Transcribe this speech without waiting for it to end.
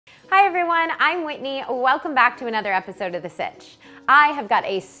Hi everyone, I'm Whitney. Welcome back to another episode of The Sitch. I have got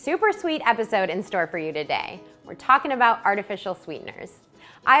a super sweet episode in store for you today. We're talking about artificial sweeteners.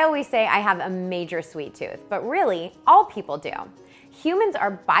 I always say I have a major sweet tooth, but really, all people do. Humans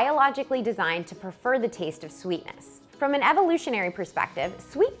are biologically designed to prefer the taste of sweetness. From an evolutionary perspective,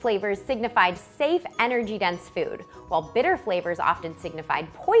 sweet flavors signified safe, energy-dense food, while bitter flavors often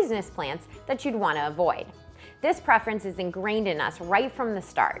signified poisonous plants that you'd want to avoid. This preference is ingrained in us right from the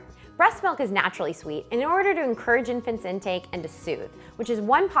start. Breast milk is naturally sweet in order to encourage infants' intake and to soothe, which is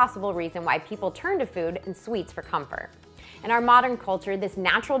one possible reason why people turn to food and sweets for comfort. In our modern culture, this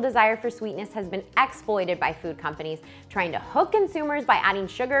natural desire for sweetness has been exploited by food companies, trying to hook consumers by adding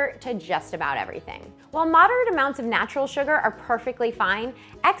sugar to just about everything. While moderate amounts of natural sugar are perfectly fine,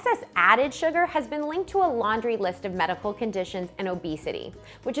 excess added sugar has been linked to a laundry list of medical conditions and obesity,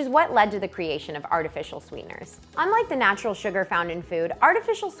 which is what led to the creation of artificial sweeteners. Unlike the natural sugar found in food,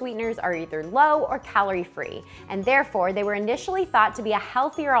 artificial sweeteners are either low or calorie-free, and therefore they were initially thought to be a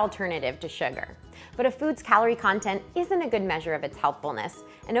healthier alternative to sugar. But a food's calorie content isn't a good measure of its healthfulness,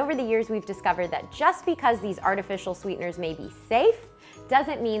 and over the years we've discovered that just because these artificial sweeteners may be safe,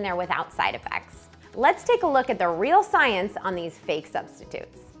 doesn't mean they're without side effects. Let's take a look at the real science on these fake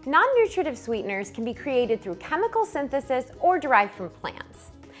substitutes. Non-nutritive sweeteners can be created through chemical synthesis or derived from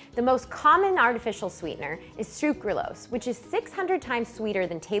plants. The most common artificial sweetener is sucralose, which is 600 times sweeter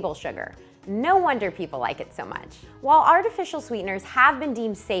than table sugar. No wonder people like it so much. While artificial sweeteners have been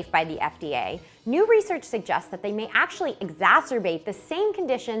deemed safe by the FDA, new research suggests that they may actually exacerbate the same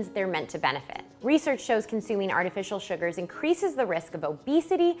conditions they're meant to benefit. Research shows consuming artificial sugars increases the risk of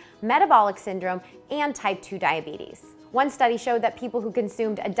obesity, metabolic syndrome, and type 2 diabetes. One study showed that people who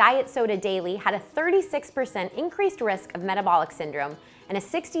consumed a diet soda daily had a 36% increased risk of metabolic syndrome and a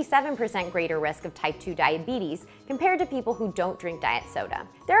 67% greater risk of type 2 diabetes compared to people who don't drink diet soda.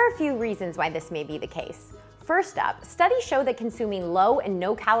 There are a few reasons why this may be the case. First up, studies show that consuming low and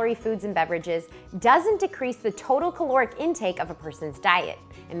no-calorie foods and beverages doesn't decrease the total caloric intake of a person's diet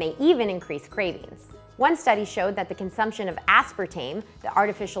and may even increase cravings. One study showed that the consumption of aspartame, the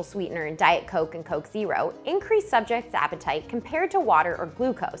artificial sweetener in Diet Coke and Coke Zero, increased subjects' appetite compared to water or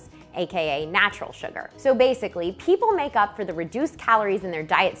glucose, aka natural sugar. So basically, people make up for the reduced calories in their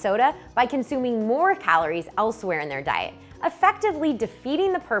diet soda by consuming more calories elsewhere in their diet, effectively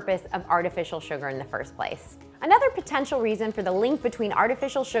defeating the purpose of artificial sugar in the first place. Another potential reason for the link between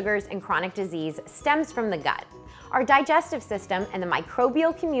artificial sugars and chronic disease stems from the gut. Our digestive system and the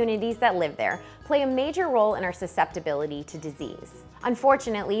microbial communities that live there play a major role in our susceptibility to disease.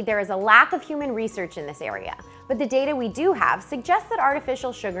 Unfortunately, there is a lack of human research in this area, but the data we do have suggests that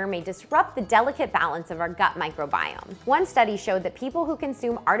artificial sugar may disrupt the delicate balance of our gut microbiome. One study showed that people who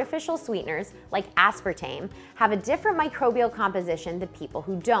consume artificial sweeteners, like aspartame, have a different microbial composition than people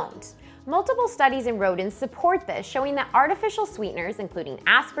who don't. Multiple studies in rodents support this, showing that artificial sweeteners, including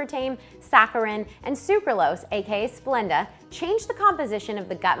aspartame, saccharin, and sucralose, aka Splenda, change the composition of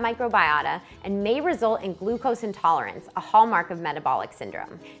the gut microbiota and may result in glucose intolerance, a hallmark of metabolic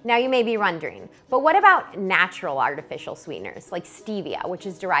syndrome. Now you may be wondering, but what about natural artificial sweeteners, like stevia, which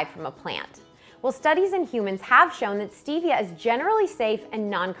is derived from a plant? Well, studies in humans have shown that stevia is generally safe and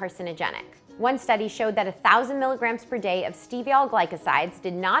non-carcinogenic. One study showed that 1,000 milligrams per day of steviol glycosides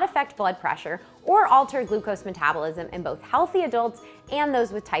did not affect blood pressure or alter glucose metabolism in both healthy adults and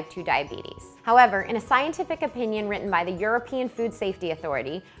those with type 2 diabetes. However, in a scientific opinion written by the European Food Safety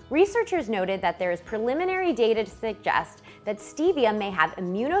Authority, researchers noted that there is preliminary data to suggest that stevia may have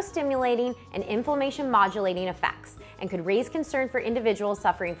immunostimulating and inflammation-modulating effects and could raise concern for individuals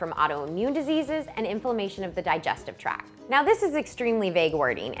suffering from autoimmune diseases and inflammation of the digestive tract. Now, this is extremely vague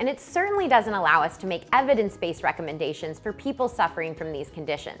wording, and it certainly doesn't allow us to make evidence-based recommendations for people suffering from these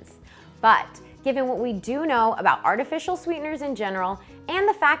conditions. But given what we do know about artificial sweeteners in general, and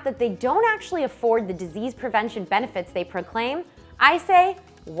the fact that they don't actually afford the disease prevention benefits they proclaim, I say,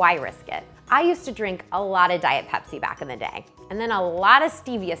 why risk it? I used to drink a lot of Diet Pepsi back in the day, and then a lot of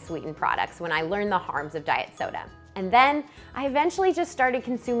stevia-sweetened products when I learned the harms of diet soda. And then I eventually just started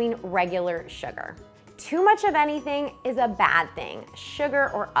consuming regular sugar. Too much of anything is a bad thing, sugar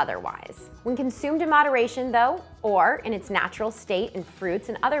or otherwise. When consumed in moderation though, or in its natural state in fruits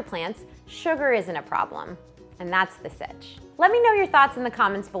and other plants, sugar isn't a problem. And that's the sitch. Let me know your thoughts in the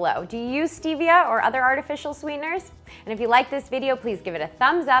comments below. Do you use stevia or other artificial sweeteners? And if you like this video, please give it a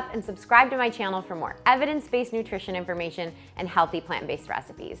thumbs up and subscribe to my channel for more evidence-based nutrition information and healthy plant-based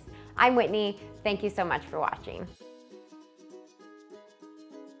recipes. I'm Whitney. Thank you so much for watching.